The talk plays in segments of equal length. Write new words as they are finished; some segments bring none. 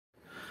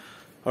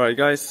Alright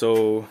guys,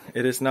 so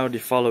it is now the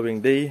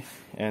following day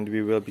and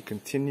we will be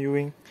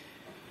continuing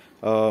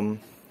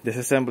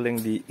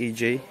disassembling the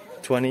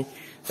EJ20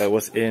 that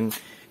was in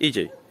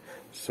EJ.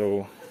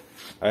 So,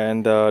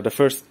 and the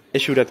first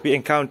issue that we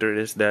encountered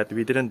is that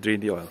we didn't drain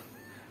the oil.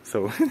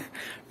 So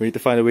we need to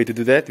find a way to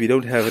do that. We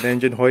don't have an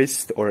engine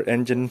hoist or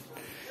engine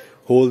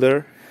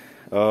holder.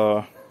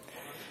 I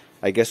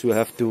guess we'll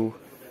have to...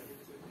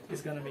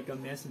 It's gonna make a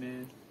mess,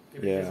 man.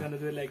 If yeah. it's gonna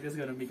do it like this, it's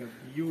gonna make a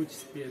huge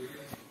spill.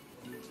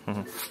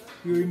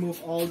 You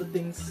remove all the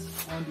things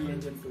on the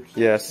engine first.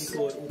 Yes,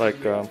 like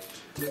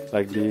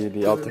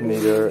the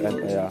alternator and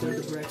yeah.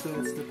 The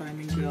brackets, the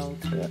timing belt.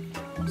 Yeah.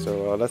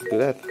 So let's do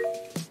that.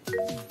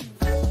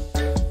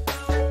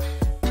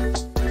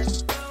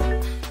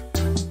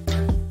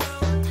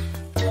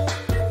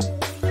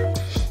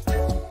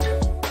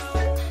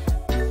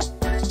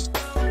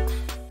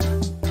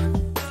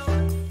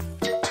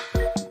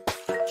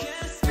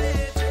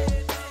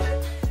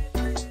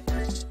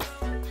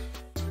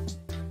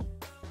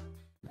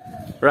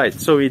 Right,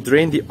 so we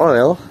drained the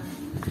oil,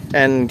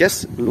 and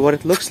guess what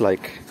it looks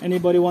like.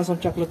 Anybody want some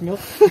chocolate milk?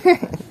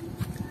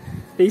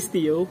 Tasty,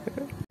 yo.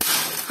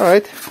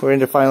 Alright, we're in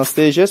the final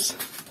stages.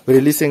 We're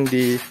releasing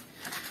the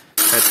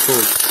head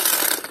coat.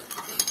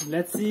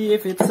 Let's see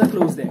if it's a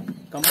closed deck.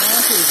 Come on,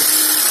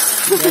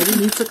 close deck. Daddy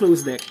needs a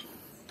closed deck.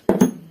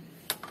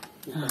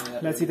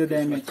 Let's see the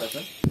damage.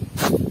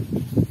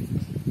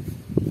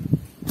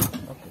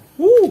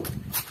 Woo!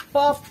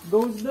 Pop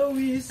goes the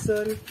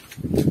whistle.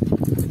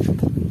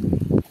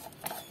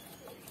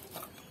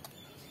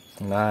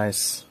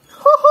 Nice.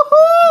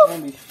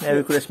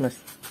 Merry Christmas.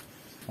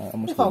 So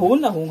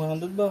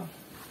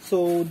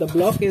the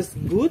block is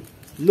good,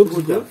 looks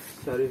good.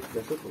 Sorry,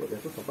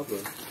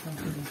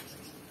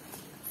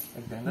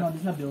 No, this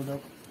is not build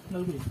up.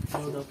 No,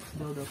 build up.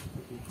 Build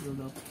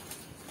up.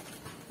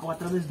 Ako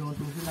através doon,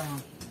 sila.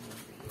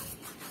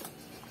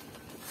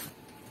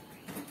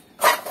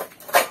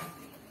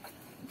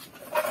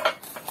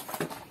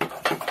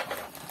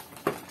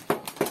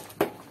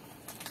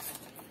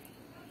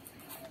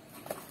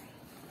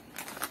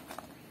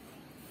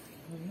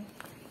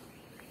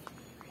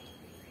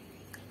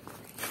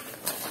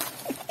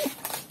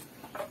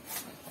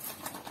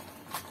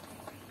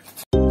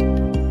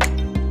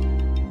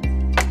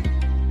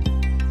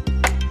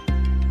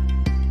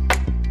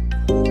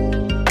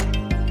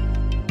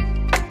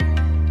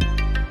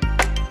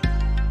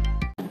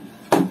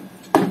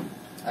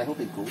 I hope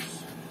it goes.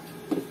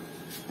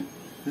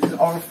 This is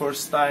our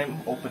first time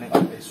opening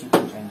up a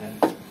Subaru engine.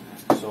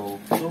 So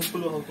Don't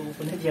clue how to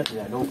open it yet.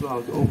 yeah, no clue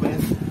how to open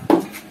it.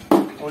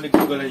 Only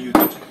Google and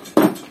YouTube.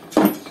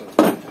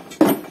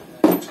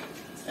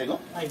 So, go.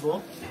 I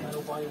go.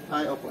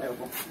 Ay, opo.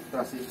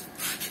 Trust it.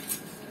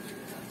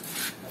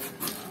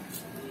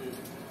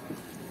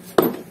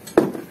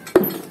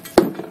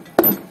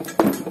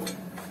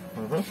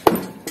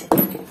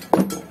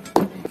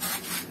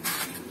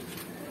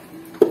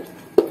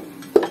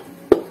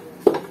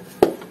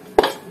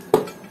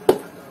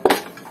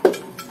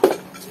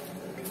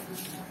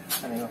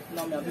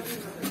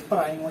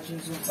 Trying watching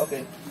Zoom.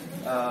 Okay.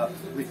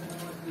 Wait.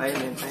 I'm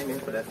in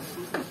for that.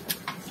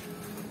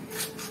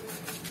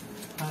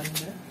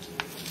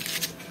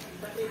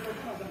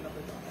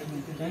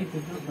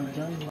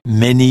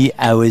 Many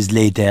hours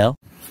later.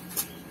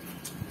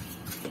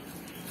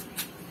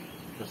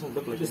 Doesn't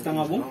look like Gusto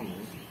nga mo?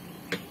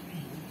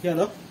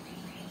 Yan o.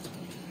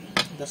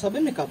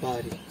 Sabi may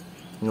kabari.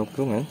 No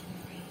clue, man.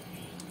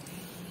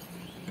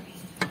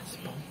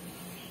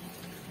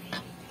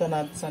 Ito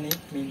natin sa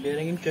main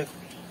bearing yung check.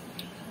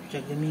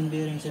 Check the main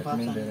bearing sa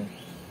Main pasan. bearing.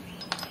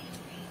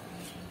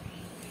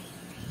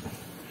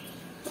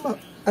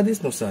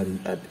 Adis no sari.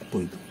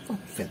 Apoy.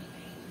 Fat.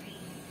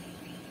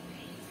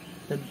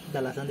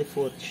 Dalasan de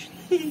forge.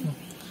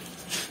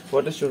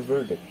 What is your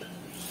verdict?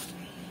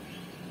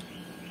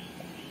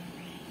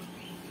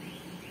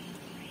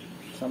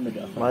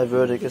 My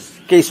verdict is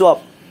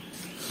K-swap.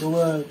 The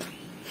world.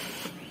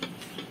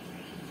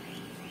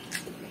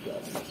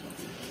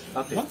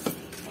 Okay.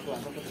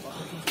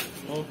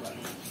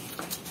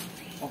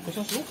 Ako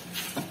sa slow.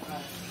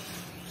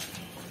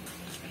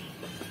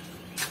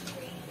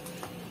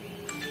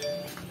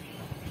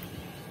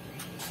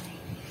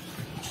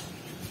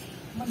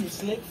 Man,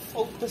 it's like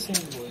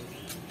focusing, boy.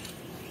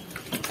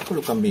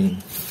 Ako lo kambing.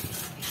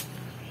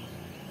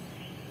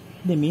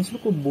 Det minns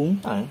ko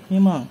bong. Ay.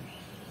 Memang.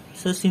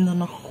 Sa sino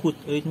na hoot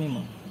uit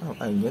memang. Oh,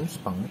 ayun,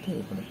 spanget eh.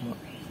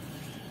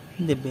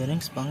 Hindi,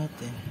 bearings pangit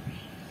eh.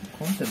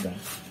 Kung tada.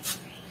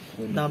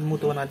 Dami mo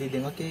ito na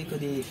didingat kay ko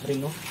di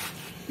ringo.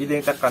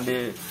 Ideng takkan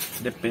the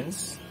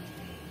pins.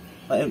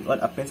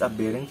 What a pins are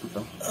bearing to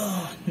to.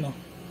 No.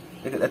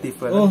 It a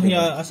different. Oh,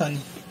 yeah, asan?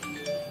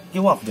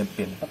 You want the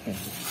pin. Okay.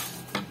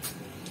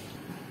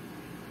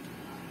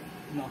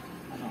 No.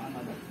 Ano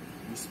ba?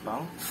 This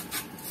pang.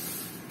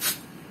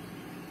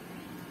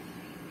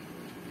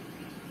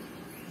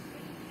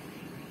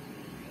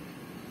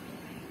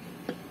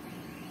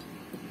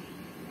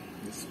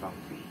 This pang.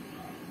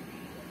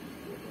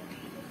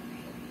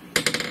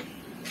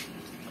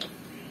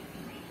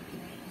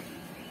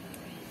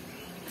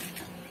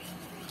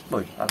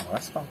 Boy,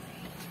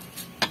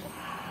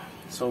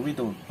 so we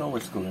don't know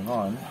what's going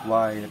on,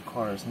 why the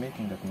car is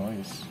making that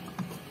noise.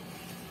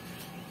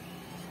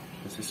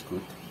 This is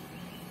good.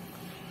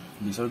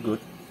 These are good.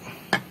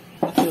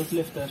 Field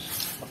lifters.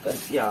 Okay,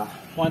 yeah.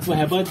 Want we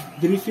have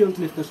 3 field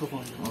lifters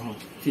gevonden.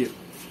 Here.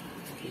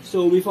 Okay,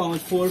 so we found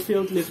 4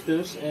 field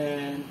lifters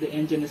and the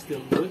engine is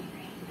still good.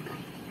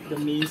 The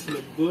mains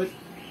look good.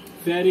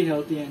 Very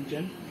healthy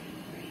engine.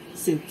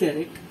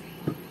 Synthetic.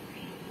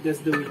 That's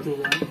the way to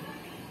run.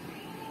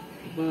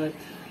 But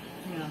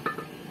yeah.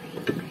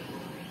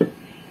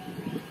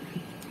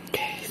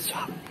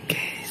 K-swap.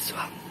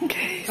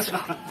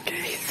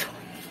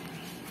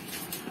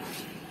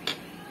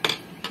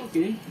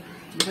 Okay.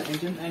 The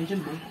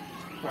engine good.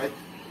 Right.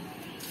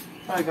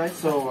 Alright guys,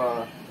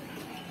 so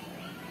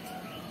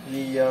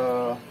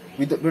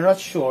we're not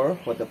sure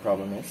what the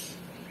problem is,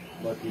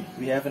 but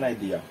we have an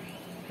idea.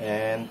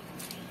 And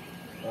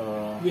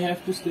we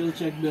have to still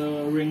check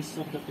the rings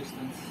of the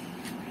pistons.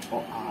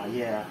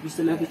 Yeah. We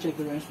still have to check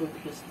the rings for the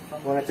pistons.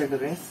 Wanna check the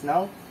rings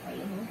now? I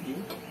don't know. You?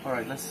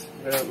 Alright,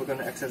 we're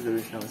gonna access the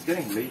rings now. It's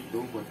getting late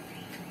though, but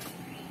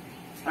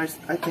I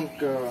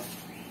think we're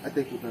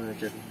gonna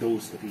check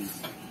those at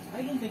least.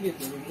 I don't think it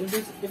will.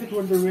 If it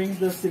were the rings,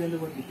 the cylinder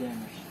would be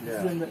damaged.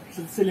 Yeah.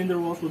 The cylinder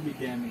walls would be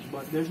damaged,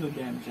 but there's no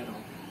damage at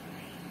all.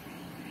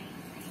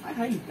 I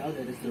highly doubt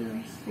that it's the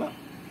rings. Well,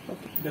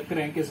 okay. The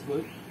crank is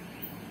good.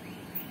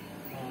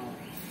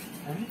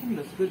 Everything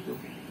looks good though.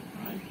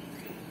 Right.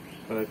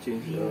 Gonna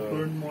change No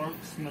burn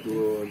marks,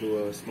 nothing.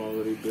 do a small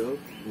rebuild,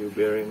 new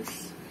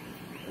bearings,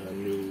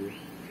 new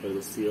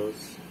little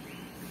seals.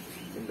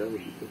 I think that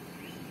would be good.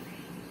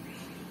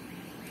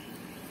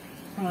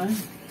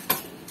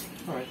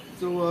 Alright,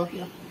 so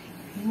Yeah.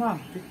 Wow,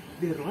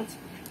 the rods.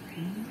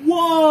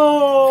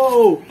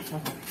 Whoa!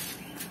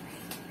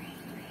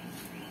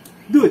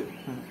 Dude,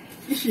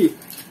 Ishi.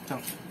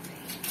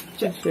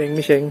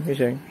 Misheng.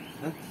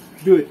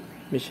 Dude,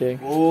 Misheng.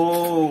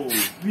 oh,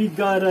 we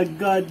got a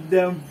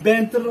goddamn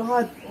bent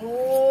rod.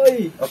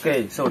 Oi!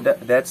 Okay, so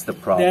that's the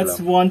problem. That's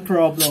one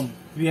problem.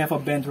 We have a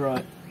bent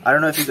rod. I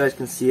don't know if you guys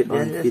can see it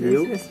on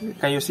video.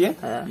 Can you see it?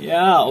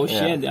 Yeah, oh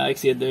shit, I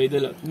see it there.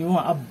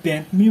 Mimang, a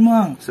bent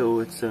mimang.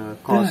 So it's a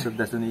cause of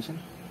detonation?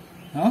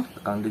 Huh? A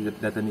candidate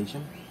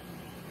detonation?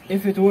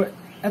 If it were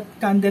at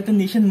can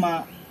detonation,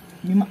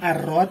 mimang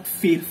a rod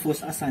fail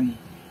fos asani.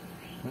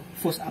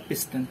 Fos a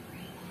piston.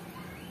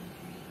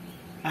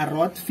 A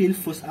rod fail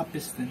fos a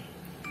piston.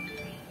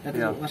 Dat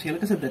Yeah.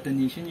 waarschijnlijk is het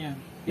detonation, yeah.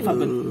 If a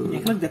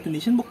eigenlijk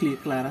detonation mo clear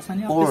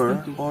asani a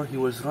piston too. Or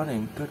he was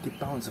running 30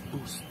 pounds of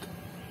boost.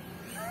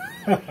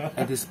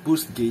 And his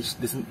boost gauge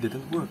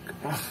didn't work.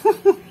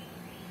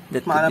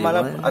 Malam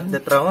at the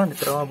trauma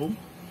boom.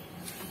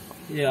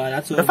 Yeah,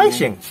 that's The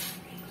fishing.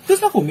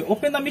 Tapos ako, may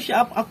open namin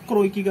siya up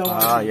akroy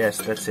kigawa.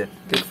 Yes, that's it.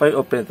 Did I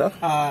open it up?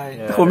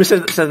 Yeah. Kung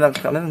minsan sa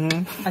nagkanan.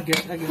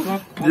 Again.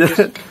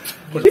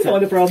 We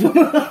found the problem.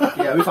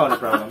 Yeah, we found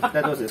the problem.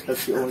 That was it.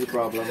 That's the only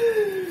problem.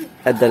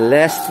 At the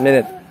last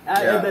minute.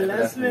 At the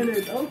last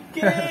minute.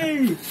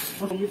 Okay.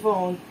 So we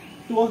found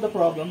 2 of the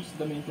problems,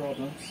 the main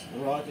problems.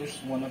 Rod is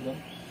one of them.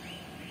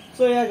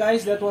 So yeah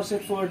guys, that was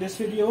it for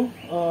this video.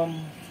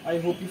 I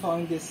hope you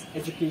found this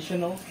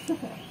educational,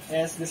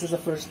 as this is the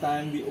first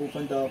time we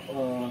opened up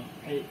a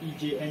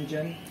EJ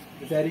engine.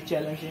 Very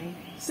challenging,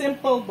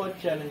 simple but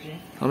challenging.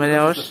 How many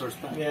hours?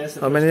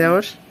 Yes. How many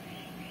hours?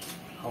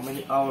 How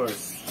many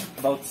hours?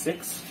 About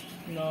 6?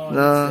 No.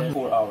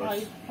 4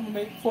 hours.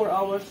 4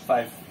 hours.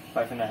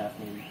 5.5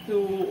 maybe.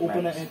 To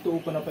open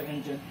up an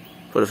engine.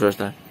 For the first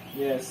time.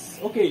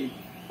 Yes. Okay.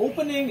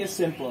 Opening is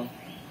simple.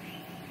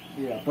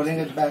 Yeah. Putting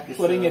it back is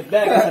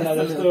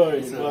another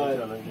story.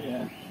 But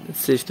yeah. It's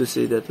safe to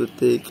say that would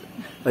take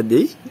a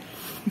day.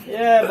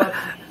 Yeah, but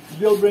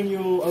we'll bring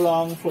you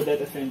along for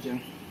that adventure.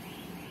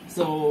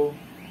 So,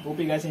 hope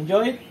you guys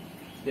enjoyed.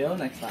 Till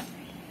next time.